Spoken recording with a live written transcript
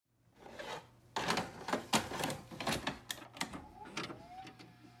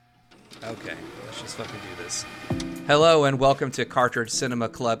Okay, let's just fucking do this. Hello and welcome to Cartridge Cinema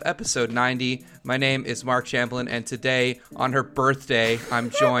Club, episode 90. My name is Mark Chamberlain, and today, on her birthday, I'm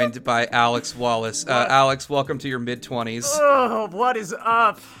joined by Alex Wallace. Alex, welcome to your mid-20s. Oh, what is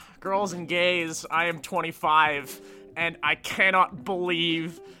up, girls and gays? I am 25, and I cannot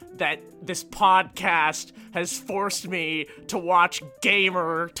believe that this podcast has forced me to watch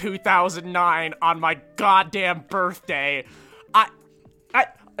Gamer 2009 on my goddamn birthday.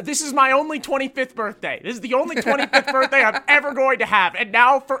 This is my only 25th birthday. This is the only 25th birthday I'm ever going to have. And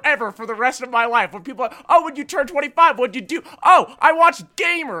now forever, for the rest of my life. When people are, oh, when you turn 25, what'd you do? Oh, I watched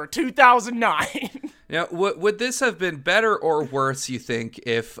Gamer 2009. Now, would this have been better or worse, you think,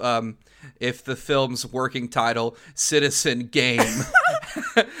 if the film's working title, Citizen Game,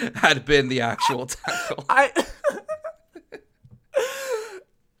 had been the actual title?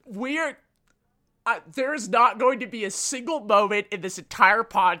 There is not going to be a single moment in this entire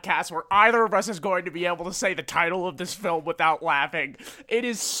podcast where either of us is going to be able to say the title of this film without laughing. It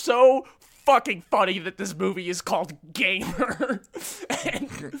is so fucking funny that this movie is called Gamer.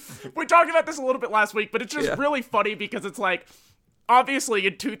 And we talked about this a little bit last week, but it's just really funny because it's like, obviously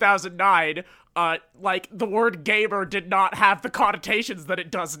in 2009, the word gamer did not have the connotations that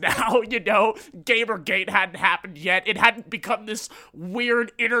it does now, you know? Gamergate hadn't happened yet. It hadn't become this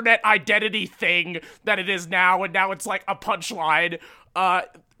weird internet identity thing that it is now, and now it's like a punchline.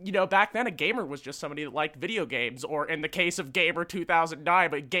 Back then a gamer was just somebody that liked video games, or in the case of Gamer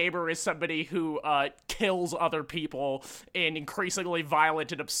 2009, a gamer is somebody who kills other people in increasingly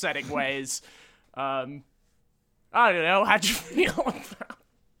violent and upsetting ways. I don't know, how'd you feel about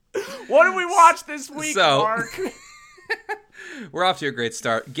what did we watch this week, Mark? We're off to a great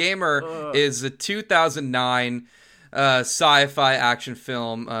start. Gamer is a 2009 sci-fi action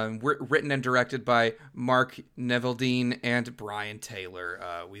film written and directed by Mark Neveldine and Brian Taylor.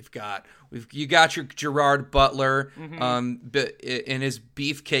 You got your Gerard Butler in his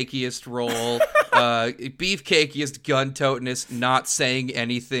beefcakiest role, beefcakiest gun-totingest, not saying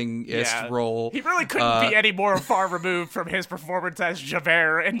anything-ist role. He really couldn't be any more far removed from his performance as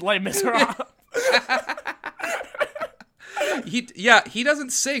Javert in Les Miserables. He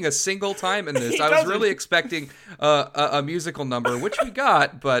doesn't sing a single time in this. I was really expecting a musical number, which we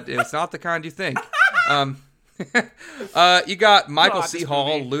got, but it's not the kind you think. You got Michael C.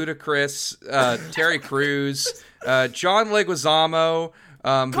 Hall, Ludacris, Terry Crews, John Leguizamo,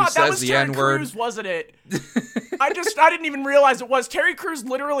 who says the N-word. Terry Crews, wasn't it? I didn't even realize it was. Terry Crews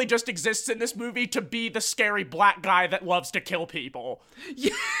literally just exists in this movie to be the scary black guy that loves to kill people.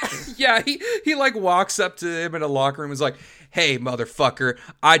 Yeah, he like walks up to him in a locker room and is like, hey, motherfucker,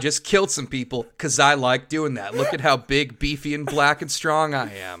 I just killed some people because I like doing that. Look at how big, beefy, and black and strong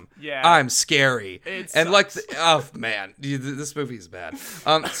I am. Yeah. I'm scary. And oh, man, this movie is bad.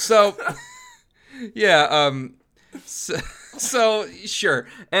 So sure.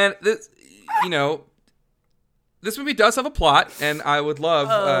 And this, this movie does have a plot, and I would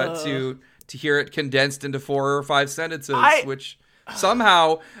love to hear it condensed into 4 or 5 sentences, which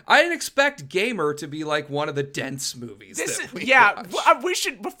somehow I didn't expect Gamer to be like one of the dense movies watch. We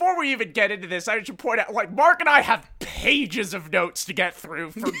should, before we even get into this, I should point out, like, Mark and I have pages of notes to get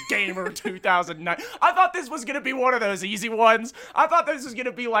through for Gamer 2009. I thought this was going to be one of those easy ones. I thought this was going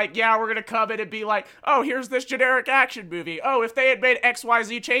to be like, we're going to come in and be like, oh, here's this generic action movie. Oh, if they had made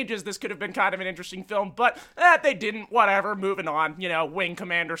XYZ changes, this could have been kind of an interesting film, but they didn't. Whatever, moving on, Wing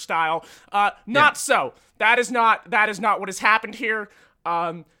Commander style. Not so. That is not what has happened here.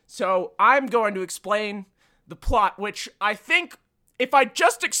 So I'm going to explain the plot, which I think if I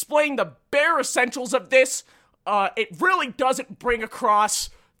just explain the bare essentials of this, it really doesn't bring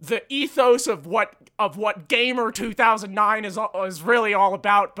across the ethos of what Gamer 2009 is really all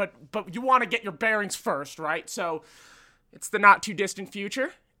about. But you want to get your bearings first, right? So it's the not too distant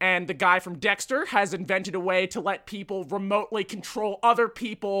future, and the guy from Dexter has invented a way to let people remotely control other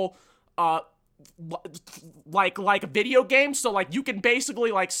people, like a video game. So like you can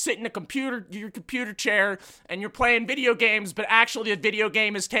basically like sit in your computer chair and you're playing video games, but actually the video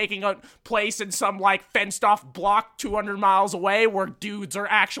game is taking a place in some like fenced off block 200 miles away where dudes are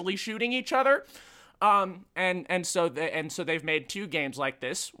actually shooting each other. And so they've made 2 games like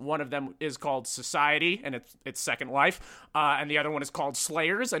this. One of them is called Society, and it's Second Life, and the other one is called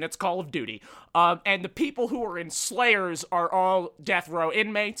Slayers, and it's Call of Duty. And the people who are in Slayers are all death row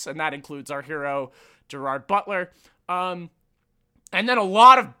inmates, and that includes our hero Gerard Butler. And then a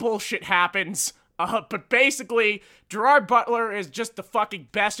lot of bullshit happens. But basically, Gerard Butler is just the fucking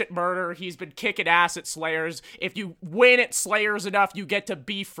best at murder. He's been kicking ass at Slayers. If you win at Slayers enough, you get to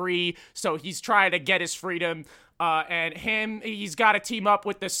be free. So he's trying to get his freedom. And he's got to team up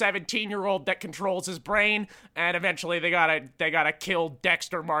with the 17-year-old that controls his brain, and eventually they gotta kill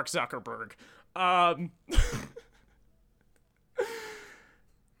Dexter Mark Zuckerberg.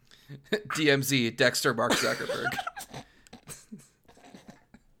 DMZ, Dexter Mark Zuckerberg.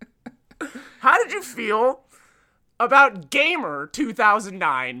 How did you feel about Gamer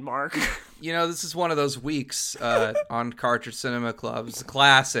 2009, Mark? You know, this is one of those weeks on Cartridge Cinema Club. It's a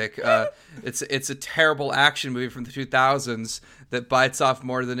classic. It's a terrible action movie from the 2000s that bites off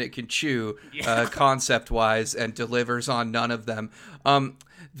more than it can chew, concept-wise, and delivers on none of them.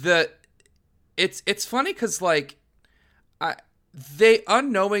 It's funny because, like, they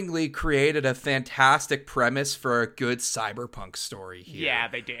unknowingly created a fantastic premise for a good cyberpunk story here. Yeah,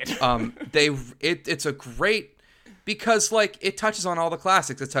 they did. It's a great... Because, like, it touches on all the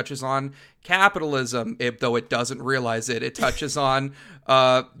classics. It touches on capitalism, though it doesn't realize it. It touches on,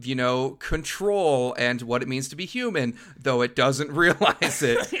 control and what it means to be human, though it doesn't realize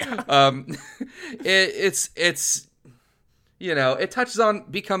it. It touches on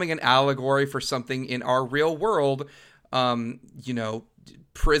becoming an allegory for something in our real world,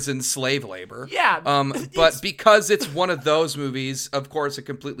 prison slave labor. Yeah. But because it's one of those movies, of course, it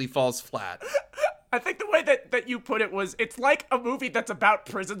completely falls flat. I think the way that you put it was, it's like a movie that's about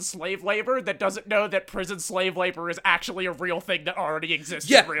prison slave labor that doesn't know that prison slave labor is actually a real thing that already exists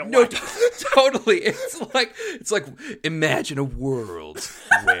in real life. Totally. It's like imagine a world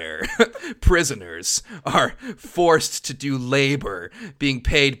where prisoners are forced to do labor, being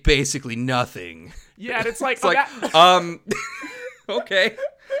paid basically nothing. Yeah, and it's like okay.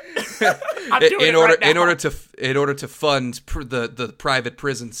 I'm doing it right now. In order to fund the private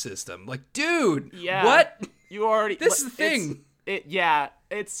prison system, like, dude, yeah, what? You already. This is the thing.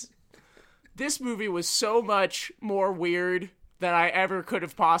 This movie was so much more weird than I ever could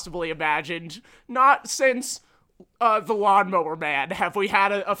have possibly imagined. Not since The Lawnmower Man have we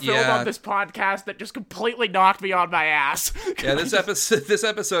had a film on this podcast that just completely knocked me on my ass. Yeah, this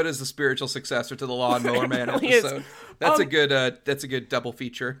episode is the spiritual successor to the Lawnmower Man episode. That's a good double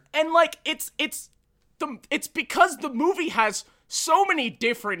feature. And like it's because the movie has so many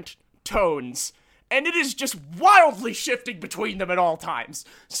different tones, and it is just wildly shifting between them at all times.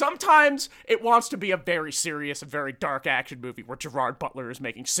 Sometimes it wants to be a very serious and very dark action movie where Gerard Butler is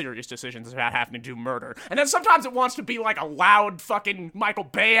making serious decisions about having to do murder. And then sometimes it wants to be like a loud fucking Michael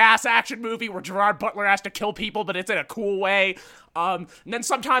Bay-ass action movie where Gerard Butler has to kill people, but it's in a cool way. And then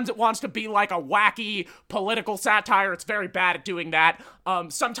sometimes it wants to be like a wacky political satire. It's very bad at doing that.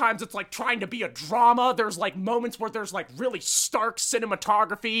 Sometimes it's like trying to be a drama. There's like moments where there's like really stark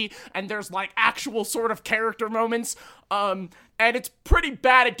cinematography and there's like actual sort of character moments. And it's pretty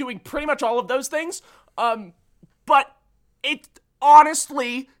bad at doing pretty much all of those things. But it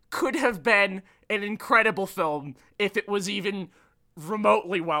honestly could have been an incredible film if it was even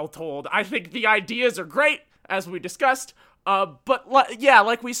remotely well told. I think the ideas are great, as we discussed. But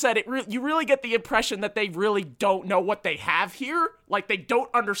like we said, you really get the impression that they really don't know what they have here. Like, they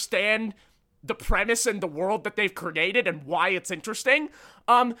don't understand the premise and the world that they've created and why it's interesting.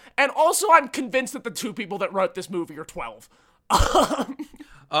 And also I'm convinced that the two people that wrote this movie are 12.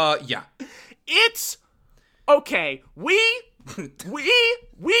 Yeah. It's okay. We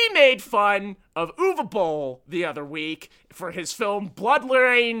made fun of Uwe Boll the other week for his film Blood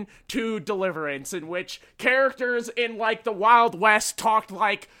Rain 2 Deliverance, in which characters in like the Wild West talked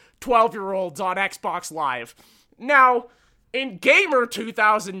like 12-year-olds on Xbox Live. Now, in Gamer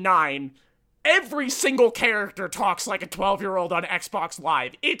 2009, every single character talks like a 12-year-old on Xbox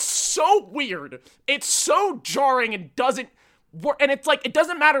Live. It's so weird. It's so jarring and doesn't work. And it's like, it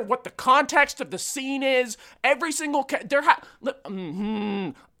doesn't matter what the context of the scene is. Every single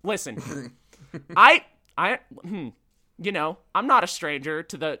listen. I'm not a stranger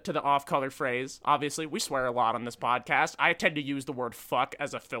to the off-color phrase. Obviously, we swear a lot on this podcast. I tend to use the word fuck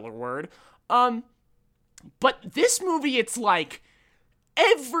as a filler word. But this movie, it's like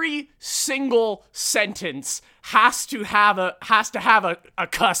every single sentence has to have a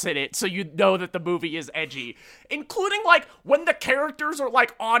cuss in it, so you know that the movie is edgy. Including, like, when the characters are,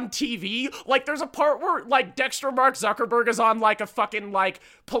 like, on TV. Like, there's a part where, like, Dexter Mark Zuckerberg is on, like, a fucking, like,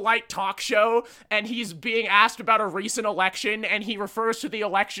 polite talk show, and he's being asked about a recent election, and he refers to the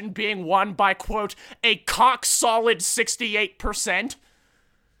election being won by, quote, a cock-solid 68%.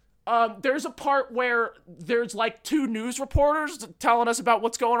 There's a part where there's, like, two news reporters telling us about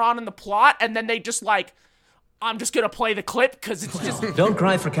what's going on in the plot, and then they just, like, I'm just gonna play the clip, because it's just... Don't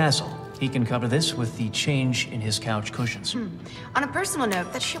cry for Castle. He can cover this with the change in his couch cushions. On a personal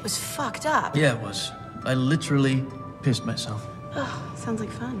note, that shit was fucked up. Yeah, it was. I literally pissed myself. Oh, sounds like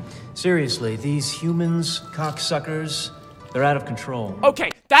fun. Seriously, these humans, cocksuckers, they're out of control. Okay,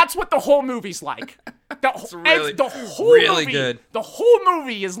 that's what the whole movie's like. It's really, the whole really movie, good. The whole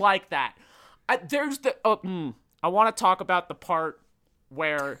movie is like that. I want to talk about the part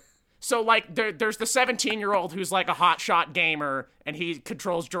where, so like there's the 17-year-old who's like a hotshot gamer and he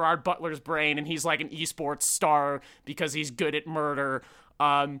controls Gerard Butler's brain and he's like an esports star because he's good at murder.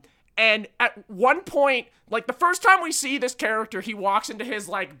 And at one point, like the first time we see this character, he walks into his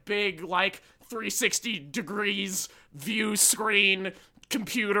like big like 360 degrees view screen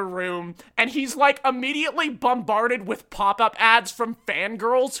computer room, and he's like immediately bombarded with pop-up ads from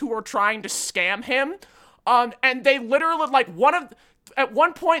fangirls who are trying to scam him. And they literally like at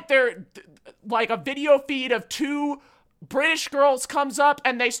one point they're like a video feed of two British girls comes up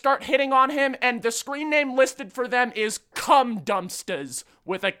and they start hitting on him, and the screen name listed for them is Cum Dumpsters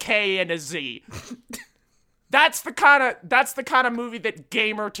with a K and a Z. That's the kind of movie that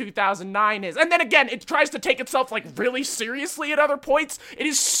Gamer 2009 is. And then again, it tries to take itself like really seriously at other points. It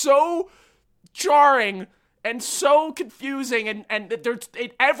is so jarring and so confusing, and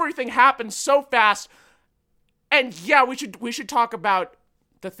everything happens so fast. And yeah, we should talk about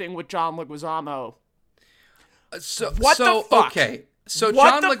the thing with John Leguizamo. So Okay. So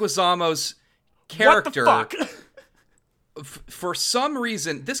John Leguizamo's character, what the fuck? For some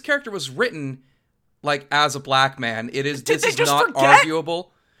reason, this character was written like as a black man. This is not forget?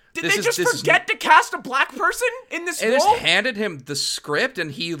 arguable. Did they just forget to cast a black person in this role? They just handed him the script and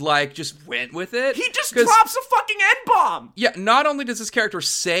he like just went with it. He just drops a fucking N-bomb. Yeah, not only does this character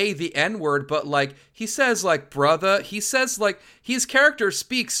say the N-word, but like he says like brother, he says like his character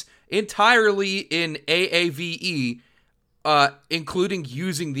speaks entirely in AAVE, including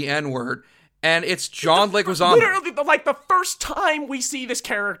using the N-word. And it's John Leguizamo. Literally, like, the first time we see this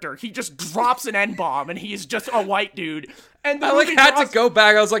character, he just drops an N-bomb, and he's just a white dude. And I, like, had to go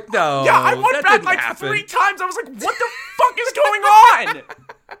back. I was like, no, yeah, I went back, like, happen. 3 times. I was like, what the fuck is going on?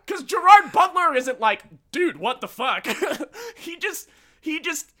 Because Gerard Butler isn't like, dude, what the fuck? He just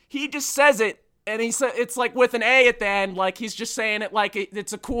says it, and he said it's, like, with an A at the end. Like, he's just saying it like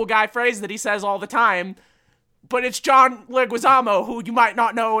it's a cool guy phrase that he says all the time. But it's John Leguizamo, who you might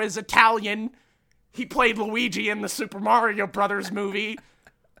not know is Italian. He played Luigi in the Super Mario Brothers movie.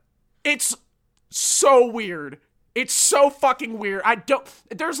 It's so weird. It's so fucking weird.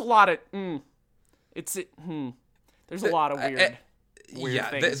 There's a lot of, there's a lot of weird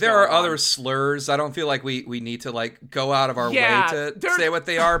things there are going other on. slurs. I don't feel like we need to, like, go out of our way to say what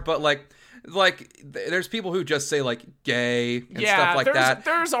they are, but, like, there's people who just say like gay and stuff like that.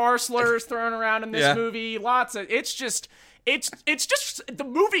 There's R slurs thrown around in this movie. Lots of it's just the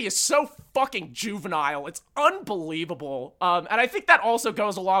movie is so fucking juvenile. It's unbelievable. And I think that also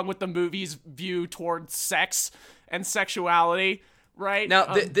goes along with the movie's view towards sex and sexuality, right?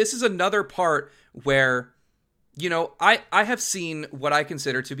 Now this is another part where, you know, I have seen what I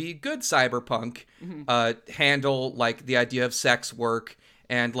consider to be good cyberpunk handle like the idea of sex work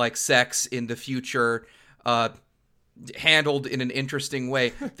and like sex in the future handled in an interesting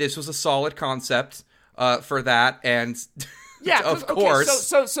way. This was a solid concept for that, and yeah, of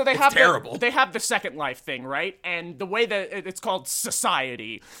course. Okay, so they have terrible. They have the Second Life thing, right? And the way that it's called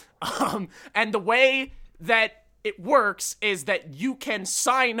society, and the way that it works is that you can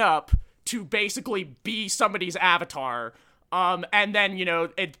sign up to basically be somebody's avatar. And then, you know,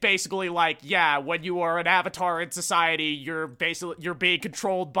 it's basically like, yeah, when you are an avatar in society, you're being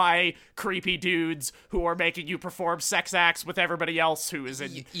controlled by creepy dudes who are making you perform sex acts with everybody else who is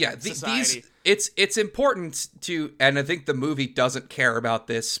in society. It's important to, and I think the movie doesn't care about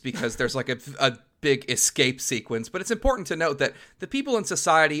this because there's like a big escape sequence, but it's important to note that the people in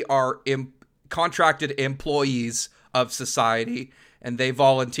society are contracted employees of society, and they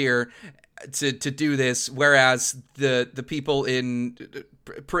volunteer to do this, whereas the people in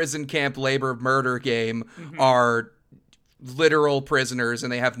prison camp labor murder game are literal prisoners,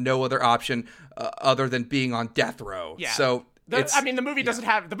 and they have no other option other than being on death row. Yeah. So the movie doesn't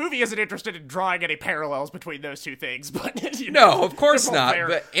have the movie isn't interested in drawing any parallels between those two things, but no, of course not.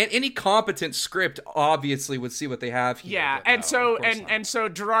 But any competent script obviously would see what they have here. Yeah, and so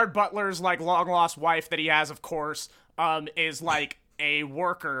Gerard Butler's like long lost wife that he has, of course, is like a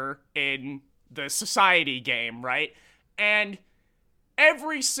worker in the society game, right? And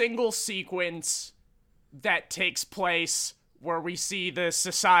every single sequence that takes place where we see the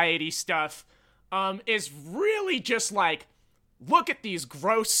society stuff is really just like, look at these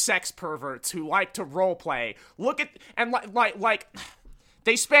gross sex perverts who like to roleplay. Look at, and like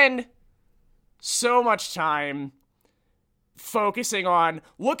they spend so much time focusing on,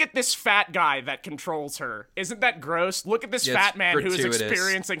 look at this fat guy that controls her. Isn't that gross? Look at this fat man who is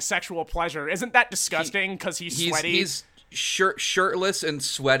experiencing sexual pleasure. Isn't that disgusting because he's sweaty? He's shirtless and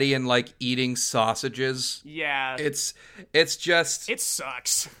sweaty and like eating sausages. Yeah. It's just... It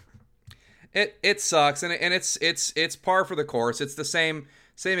sucks. It sucks, and it's par for the course. It's the same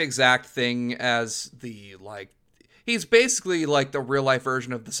exact thing as the, like, he's basically like the real life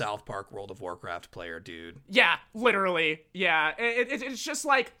version of the South Park World of Warcraft player, dude. Yeah, literally. Yeah, it's just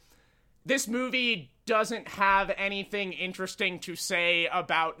like, this movie doesn't have anything interesting to say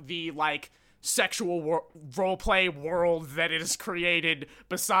about the, like, sexual roleplay world that it has created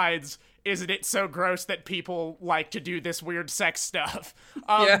besides, isn't it so gross that people like to do this weird sex stuff?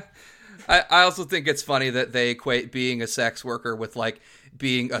 Yeah. I also think it's funny that they equate being a sex worker with, like,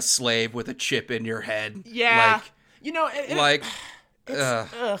 being a slave with a chip in your head. Yeah. Like, you know, it's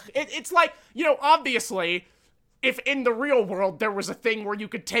like, you know, obviously, if in the real world there was a thing where you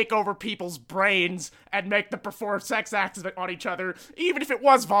could take over people's brains and make them perform sex acts on each other, even if it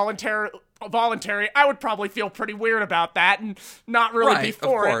was voluntary, I would probably feel pretty weird about that and not really be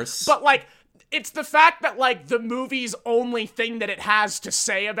for it. But, like, it's the fact that, like, the movie's only thing that it has to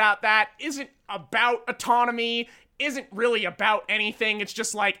say about that isn't about autonomy, isn't really about anything. It's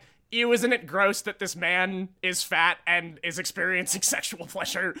just like, ew, isn't it gross that this man is fat and is experiencing sexual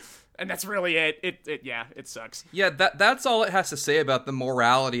pleasure? And that's really it. It sucks. Yeah, that's all it has to say about the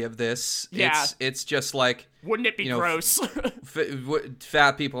morality of this. Yeah. It's just like... Wouldn't it be gross?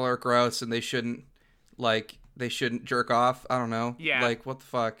 Fat people are gross and they shouldn't jerk off. I don't know. Yeah. Like, what the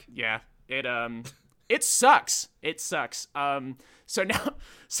fuck? Yeah. It sucks. It sucks. So now,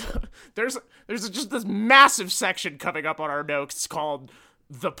 there's just this massive section coming up on our notes called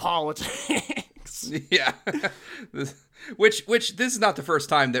The Politics. Yeah. Which this is not the first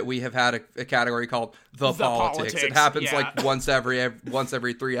time that we have had a category called The Politics. It happens like once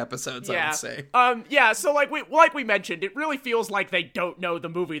every 3 episodes, I would say. So like we mentioned, it really feels like they don't know the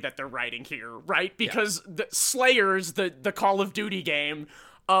movie that they're writing here, right? Because the Slayers, the Call of Duty game,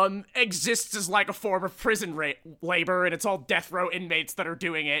 exists as like a form of prison labor, and it's all death row inmates that are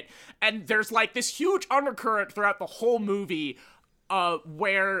doing it. And there's like this huge undercurrent throughout the whole movie,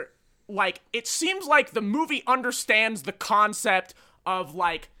 where like it seems like the movie understands the concept of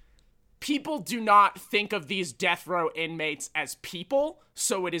like people do not think of these death row inmates as people,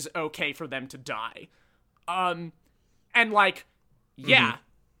 so it is okay for them to die. And like, yeah,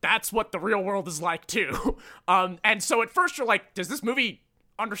 that's what the real world is like too. And so at first you're like, does this movie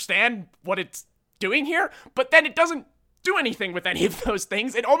understand what it's doing here? But then it doesn't do anything with any of those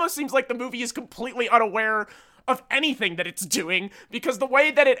things. It almost seems like the movie is completely unaware of anything that it's doing, because the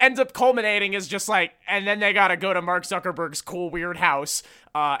way that it ends up culminating is just like, and then they gotta go to Mark Zuckerberg's cool weird house,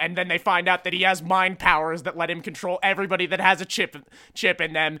 and then they find out that he has mind powers that let him control everybody that has a chip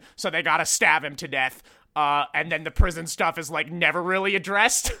in them, so they gotta stab him to death, and then the prison stuff is like never really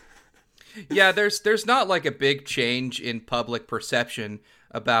addressed. Yeah, there's not like a big change in public perception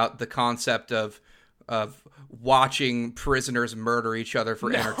about the concept of watching prisoners murder each other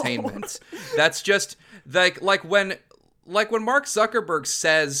for entertainment. That's just like when Mark Zuckerberg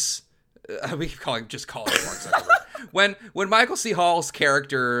says, we call him Mark Zuckerberg. when Michael C. Hall's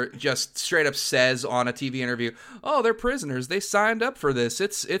character just straight up says on a TV interview, "Oh, they're prisoners. They signed up for this.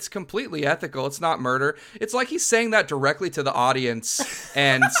 It's completely ethical. It's not murder." It's like he's saying that directly to the audience,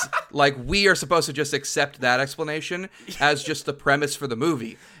 and like we are supposed to just accept that explanation as just the premise for the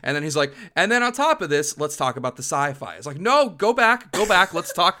movie. And then he's like, and then on top of this, let's talk about the sci-fi. It's like, no, go back.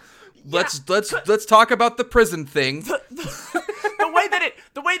 Let's talk. Let's talk about the prison thing.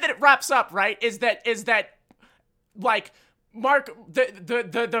 The way that it wraps up, right, is that like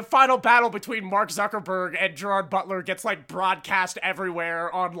the final battle between Mark Zuckerberg and Gerard Butler gets like broadcast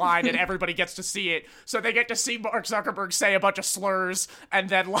everywhere online, and everybody gets to see it. So they get to see Mark Zuckerberg say a bunch of slurs and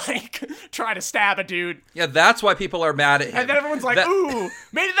then like try to stab a dude. Yeah, that's why people are mad at him. And then everyone's like, ooh,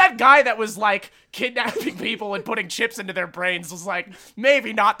 maybe that guy that was like kidnapping people and putting chips into their brains was like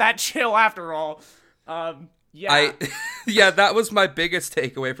maybe not that chill after all. Yeah. That was my biggest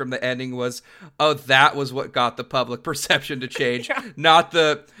takeaway from the ending was, oh, that was what got the public perception to change, not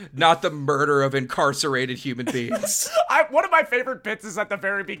the murder of incarcerated human beings. One of my favorite bits is at the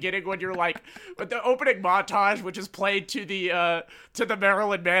very beginning when you're like, with the opening montage, which is played to the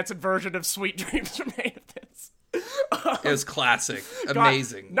Marilyn Manson version of Sweet Dreams Are Made of This. It was classic.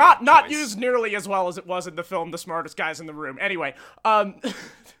 Amazing. Not used nearly as well as it was in the film The Smartest Guys in the Room. Anyway,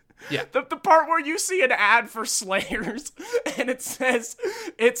 yeah. The part where you see an ad for Slayers and it says,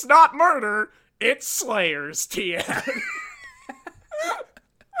 "It's not murder, it's Slayers, TM."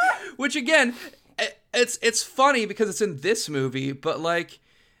 Which again, it's funny because it's in this movie, but like,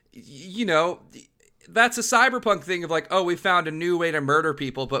 you know, that's a cyberpunk thing of like, oh, we found a new way to murder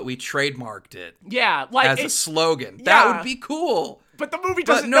people, but we trademarked it. Yeah, like as a slogan. Yeah. That would be cool. But the movie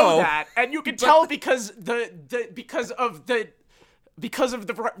doesn't know that, and you can tell because because of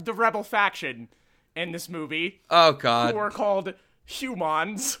the rebel faction in this movie. Oh God, who are called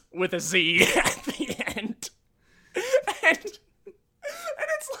Humans with a Z at the end, and it's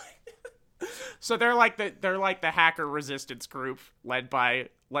like, so they're like the hacker resistance group led by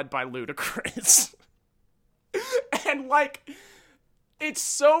Ludacris, and like, it's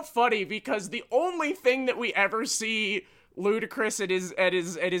so funny because the only thing that we ever see Ludacris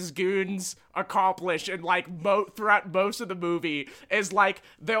and his goons accomplish and like throughout most of the movie is like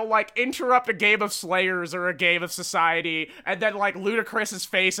they'll like interrupt a game of Slayers or a game of Society, and then like Ludacris's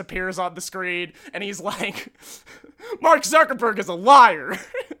face appears on the screen and he's like, Mark Zuckerberg is a liar.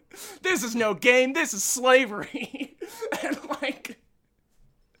 This is no game, this is slavery. And like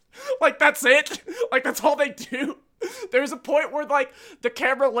that's it. Like that's all they do. There's a point where, like, the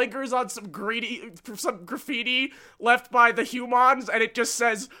camera lingers on some graffiti left by the Humans, and it just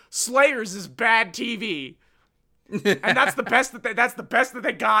says, Slayers is bad TV. And that's the best that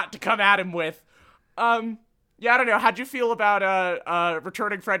they got to come at him with. Yeah, I don't know. How'd you feel about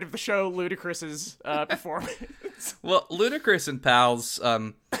returning friend of the show, Ludacris's performance? Well, Ludacris and Pals,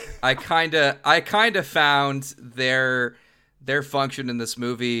 I kinda found their function in this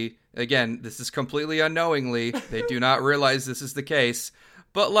movie. Again, this is completely unknowingly. They do not realize this is the case.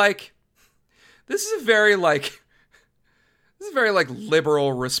 But, like, this is a very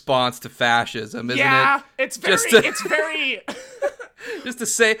liberal response to fascism, isn't it? Yeah, it's very... Just to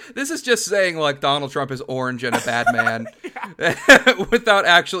say, this is just saying, like, Donald Trump is orange and a bad man. Without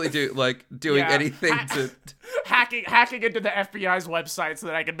actually doing anything to... Hacking into the FBI's website so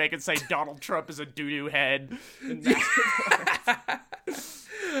that I can make it say Donald Trump is a doo-doo head.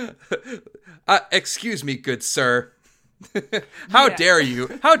 Excuse me, good sir. How dare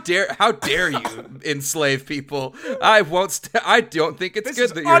you? How dare you enslave people? I won't. I don't think it's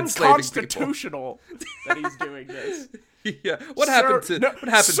good that you're enslaving people. This is unconstitutional that he's doing this. Yeah. What happened to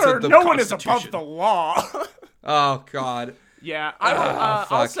the no one is above the law. Oh God. Yeah,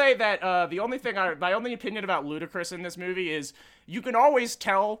 I'll say that my only opinion about Ludacris in this movie is you can always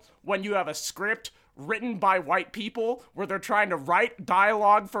tell when you have a script written by white people where they're trying to write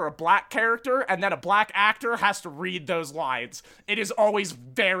dialogue for a black character and then a black actor has to read those lines. It is always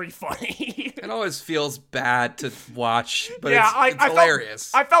very funny. It always feels bad to watch, but yeah, it's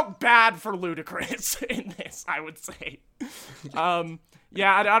hilarious. I felt bad for Ludacris in this, I would say.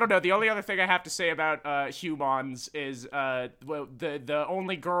 Yeah, I don't know. The only other thing I have to say about Humans is the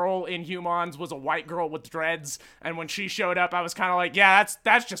only girl in Humans was a white girl with dreads, and when she showed up, I was kind of like, yeah,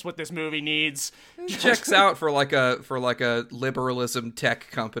 that's just what this movie needs. Checks out for like a liberalism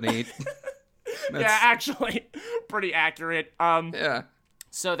tech company. Yeah, actually, pretty accurate. Yeah.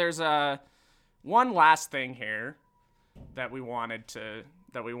 So there's one last thing here that we wanted to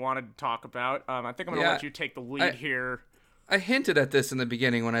talk about. I think I'm gonna let you take the lead here. I hinted at this in the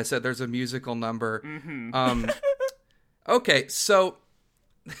beginning when I said there's a musical number. Mm-hmm. Okay, so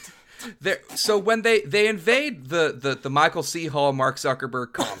when they invade the Michael C. Hall, Mark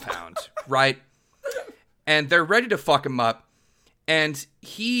Zuckerberg compound, right? And they're ready to fuck him up, and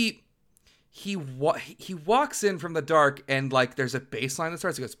he walks in from the dark, and like there's a bass line that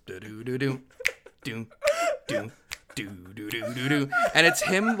starts. It goes do do do do do do do do do do, and it's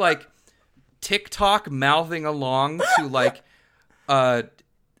him like TikTok mouthing along to like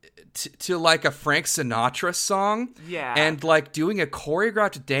to like a Frank Sinatra song, yeah, and like doing a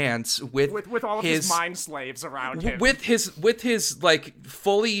choreographed dance with all of his mind slaves around him, with his like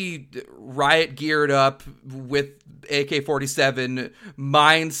fully riot geared up with AK-47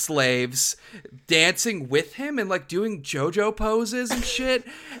 mind slaves dancing with him and like doing JoJo poses and shit,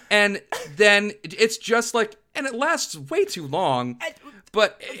 and then it's just like, and it lasts way too long.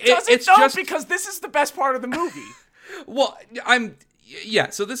 But it's just because this is the best part of the movie. Well,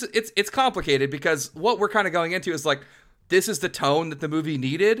 so this it's complicated because what we're kind of going into is like, this is the tone that the movie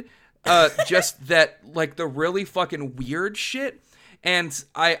needed. Just that like the really fucking weird shit. And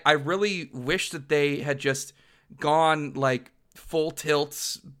I really wish that they had just gone like full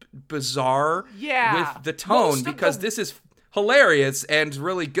tilts bizarre with the tone, because this is hilarious and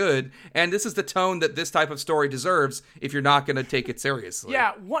really good, and this is the tone that this type of story deserves if you're not going to take it seriously.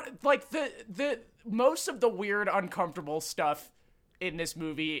 Yeah, the most of the weird, uncomfortable stuff in this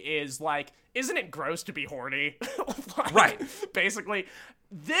movie is like, isn't it gross to be horny? Like, right. Basically,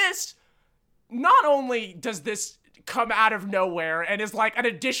 this, not only does this come out of nowhere and is like an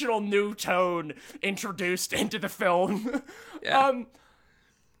additional new tone introduced into the film. Yeah.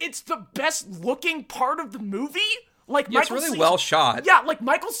 It's the best looking part of the movie. Like, Yeah, it's really well shot. Yeah, like,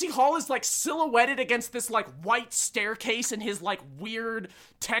 Michael C. Hall is, like, silhouetted against this, like, white staircase in his, like, weird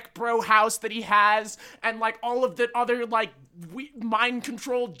tech bro house that he has, and, like, all of the other, like,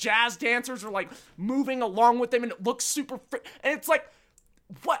 mind-controlled jazz dancers are, like, moving along with him, and it looks super and it's like,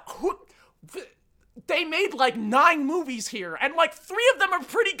 what? Who? They made, like, 9 movies here, and, like, 3 of them are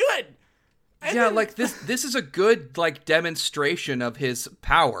pretty good. And yeah, then, like, this is a good, like, demonstration of his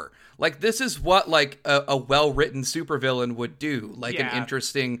power. Like, this is what, like, a well-written supervillain would do. Like, an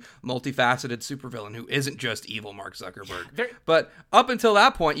interesting, multifaceted supervillain who isn't just evil Mark Zuckerberg. But up until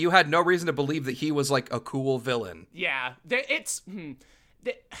that point, you had no reason to believe that he was, like, a cool villain. Yeah, there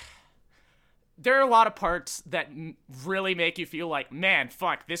are a lot of parts that really make you feel like, man,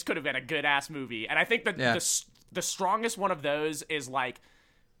 fuck, this could have been a good-ass movie. And I think that the strongest one of those is, like,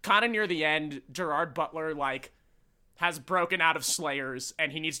 kind of near the end, Gerard Butler, like, has broken out of Slayers,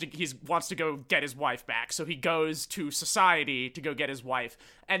 and he wants to go get his wife back. So he goes to Society to go get his wife.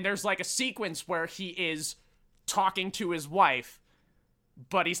 And there's, like, a sequence where he is talking to his wife,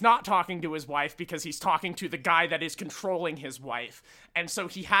 but he's not talking to his wife because he's talking to the guy that is controlling his wife. And so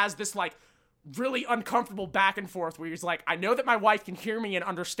he has this, like, really uncomfortable back and forth where he's like, I know that my wife can hear me and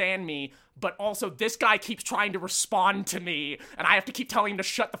understand me, but also this guy keeps trying to respond to me, and I have to keep telling him to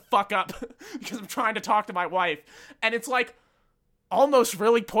shut the fuck up because I'm trying to talk to my wife. And it's like almost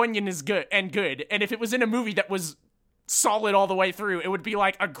really poignant is good. And if it was in a movie that was solid all the way through, it would be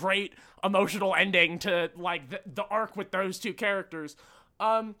like a great emotional ending to like the arc with those two characters.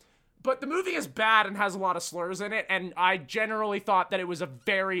 But the movie is bad and has a lot of slurs in it, and I generally thought that it was a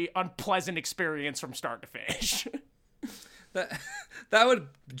very unpleasant experience from start to finish. That would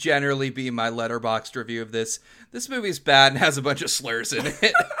generally be my Letterboxd review of this. This movie's bad and has a bunch of slurs in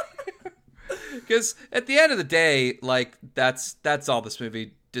it. Because at the end of the day, like, that's all this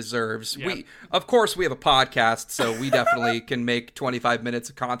movie deserves. Yep. Of course, we have a podcast, so we definitely can make 25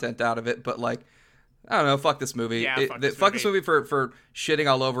 minutes of content out of it, but, like, I don't know, fuck this movie. Yeah, fuck this movie for shitting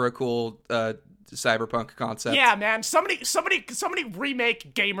all over a cool cyberpunk concept. Yeah, man. Somebody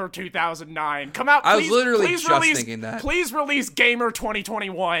remake Gamer 2009. Come out, please. I was literally please just thinking that. Please release Gamer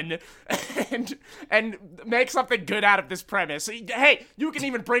 2021 and make something good out of this premise. Hey, you can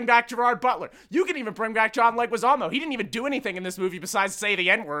even bring back Gerard Butler. You can even bring back John Leguizamo. He didn't even do anything in this movie besides say the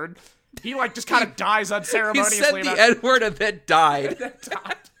N-word. He, like, just kind of dies unceremoniously. He said the N-word and then died.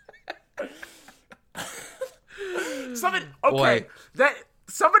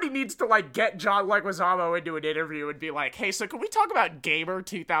 Somebody needs to, like, get John Leguizamo into an interview and be like, hey, so can we talk about Gamer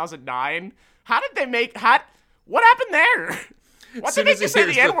 2009? What happened there? What did they make you say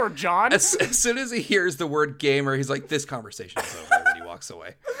the N-word, John? As soon as he hears the word gamer, he's like, this conversation is over, and he walks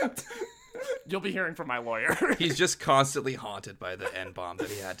away. You'll be hearing from my lawyer. He's just constantly haunted by the N-bomb that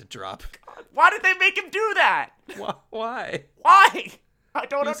he had to drop. God, why did they make him do that? Why? Why? I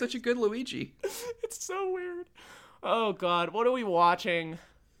don't know. He's such a good Luigi. It's so weird. Oh, God. What are we watching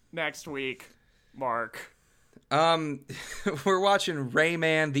next week, Mark? We're watching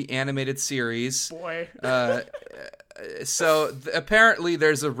Rayman, the animated series. Boy. Apparently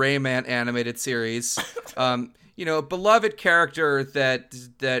there's a Rayman animated series. Beloved character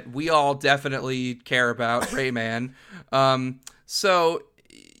that we all definitely care about, Rayman.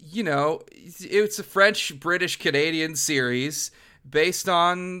 It's a French, British, Canadian series based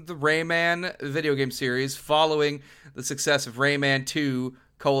on the Rayman video game series, following the success of Rayman 2,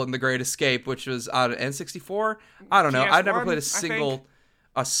 The Great Escape, which was out of N64. I don't know. I've never played a single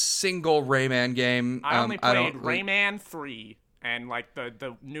Rayman game. I only played Rayman 3 and, like,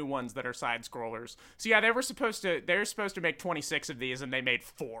 the new ones that are side scrollers. So yeah, they were supposed to make 26 of these, and they made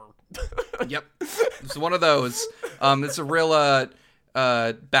 4. Yep, it's one of those. It's a real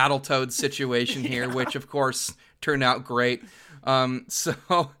Battletoads situation here, which of course turned out great.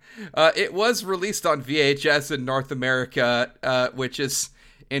 It was released on VHS in North America, which is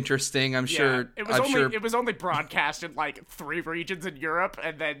interesting. I'm sure it was only broadcast in like 3 regions in Europe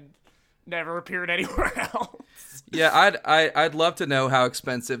and then never appeared anywhere else. Yeah, I'd love to know how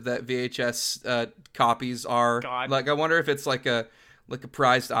expensive that VHS copies are. God. Like, I wonder if it's like a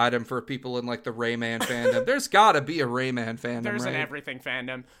prized item for people in, like, the Rayman fandom. There's gotta be a Rayman fandom, There's right? an everything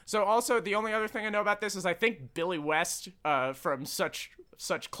fandom. So also, the only other thing I know about this is I think Billy West, from such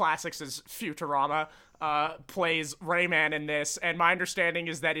classics as Futurama, plays Rayman in this, and my understanding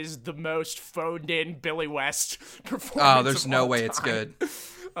is that is the most phoned in Billy West performance. Oh, there's no way it's good.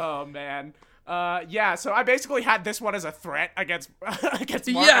 Oh, man. Yeah, so I basically had this one as a threat against Mark.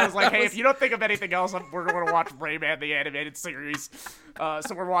 Yeah, I was like, hey, if you don't think of anything else, we're going to watch Rayman the Animated Series.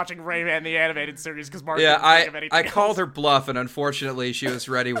 So we're watching Rayman the Animated Series because Mark didn't think of anything I called else. her bluff, and unfortunately, she was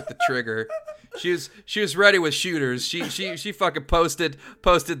ready with the trigger. She was ready with shooters. She fucking posted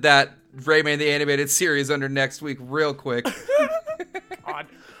that Rayman the Animated Series under next week real quick. God.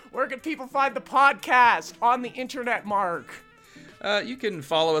 Where can people find the podcast on the internet, Mark? You can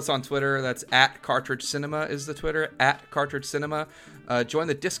follow us on Twitter. That's at Cartridge Cinema is the Twitter, at Cartridge Cinema. Join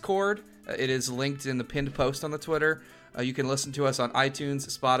the Discord. It is linked in the pinned post on the Twitter. You can listen to us on iTunes,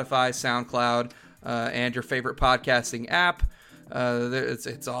 Spotify, SoundCloud, and your favorite podcasting app.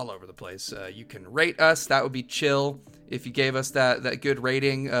 It's all over the place. You can rate us. That would be chill if you gave us that good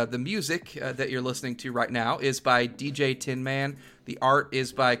rating. The music that you're listening to right now is by DJ Tin Man. The art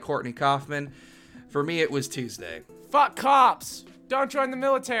is by Courtney Kaufman. For me, it was Tuesday. Fuck cops. Don't join the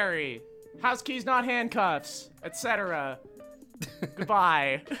military. House keys, not handcuffs, etc.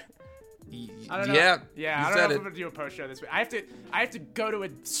 Goodbye. I don't know. Yeah, I don't know if I'm gonna do a post show this week. I have to go to a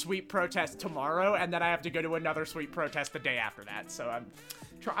sweep protest tomorrow, and then I have to go to another sweep protest the day after that. So I'm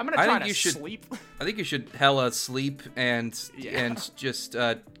gonna try to sleep. I think you should hella sleep and just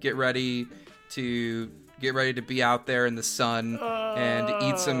get ready to be out there in the sun and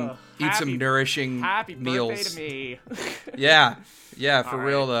eat some nourishing happy meals. Birthday to me. Yeah, for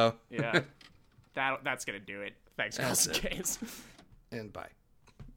real though. Yeah, that's gonna do it. Thanks, Games. And bye.